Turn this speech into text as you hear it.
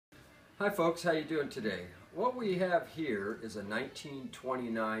Hi folks, how you doing today? What we have here is a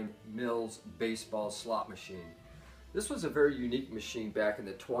 1929 Mills baseball slot machine. This was a very unique machine back in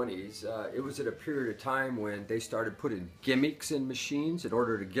the 20s. It was at a period of time when they started putting gimmicks in machines in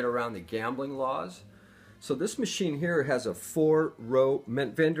order to get around the gambling laws. So this machine here has a 4-row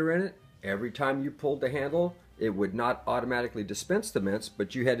mint vendor in it. Every time you pulled the handle, it would not automatically dispense the mints,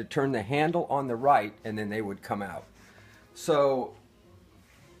 but you had to turn the handle on the right and then they would come out. So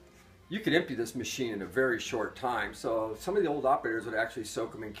you could empty this machine in a very short time. So some of the old operators would actually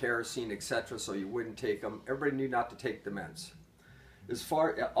soak them in kerosene, etc., so you wouldn't take them. Everybody knew not to take the mints.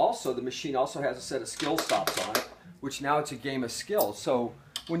 Also, the machine also has a set of skill stops on it, which now it's a game of skill. So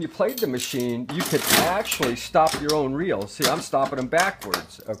when you played the machine, you could actually stop your own reel. See, I'm stopping them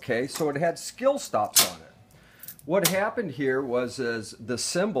backwards, okay? So it had skill stops on it. What happened here was the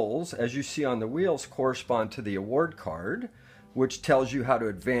symbols, as you see on the wheels, correspond to the award card, which tells you how to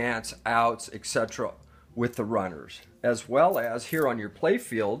advance, outs, etc. with the runners. As well as here on your play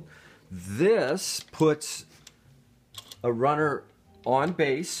field, this puts a runner on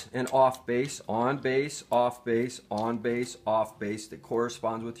base and off base, on base, off base, on base, off base, that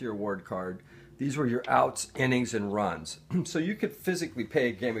corresponds with your award card. These were your outs, innings, and runs. So you could physically play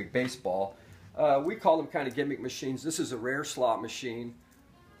a game of baseball. We call them kind of gimmick machines. This is a rare slot machine.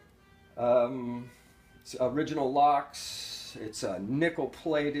 It's original locks. It's nickel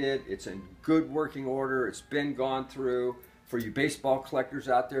plated. It's in good working order. It's been gone through. For you baseball collectors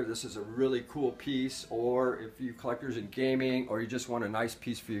out there, this is a really cool piece. Or if you collectors in gaming, or you just want a nice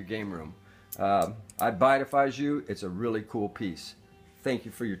piece for your game room, I'd buy it if I was you. It's a really cool piece. Thank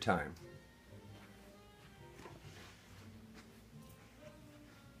you for your time.